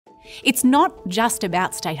It's not just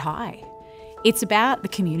about State High. It's about the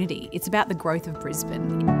community. It's about the growth of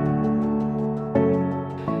Brisbane.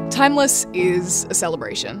 Timeless is a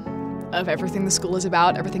celebration of everything the school is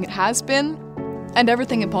about, everything it has been, and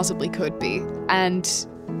everything it possibly could be. And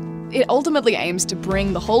it ultimately aims to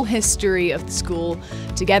bring the whole history of the school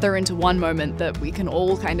together into one moment that we can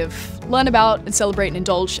all kind of learn about and celebrate and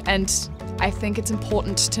indulge. And I think it's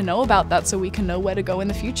important to know about that so we can know where to go in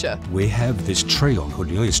the future. We have this tree on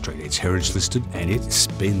Cornelia Street. It's heritage listed and it's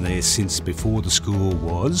been there since before the school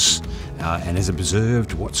was and has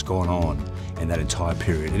observed what's gone on in that entire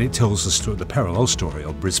period. And it tells the parallel story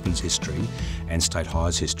of Brisbane's history and State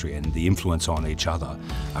High's history and the influence on each other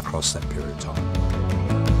across that period of time.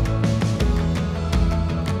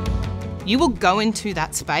 You will go into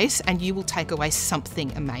that space and you will take away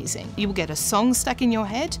something amazing. You will get a song stuck in your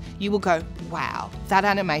head. You will go, wow, that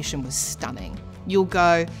animation was stunning. You'll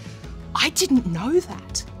go, I didn't know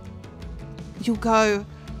that. You'll go,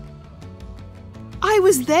 I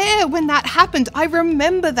was there when that happened. I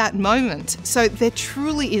remember that moment. So there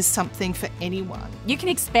truly is something for anyone. You can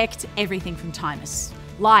expect everything from Timeless.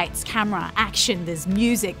 Lights, camera, action, there's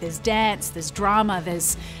music, there's dance, there's drama,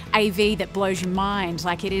 there's AV that blows your mind.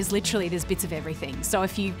 Like, it is literally, there's bits of everything. So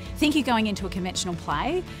if you think you're going into a conventional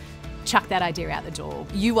play, chuck that idea out the door.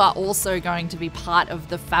 You are also going to be part of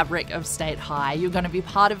the fabric of State High. You're going to be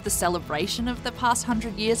part of the celebration of the past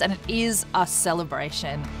 100 years, and it is a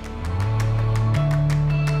celebration.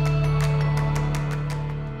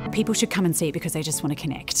 People should come and see it because they just want to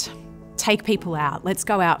connect. Take people out. Let's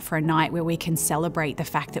go out for a night where we can celebrate the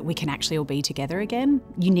fact that we can actually all be together again.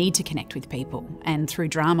 You need to connect with people, and through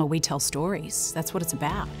drama we tell stories. That's what it's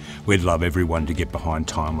about. We'd love everyone to get behind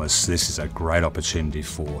Timeless. This is a great opportunity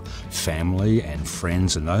for family and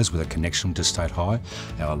friends and those with a connection to State High.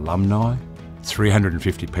 Our alumni,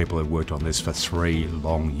 350 people have worked on this for 3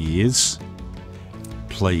 long years.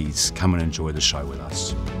 Please come and enjoy the show with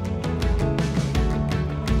us.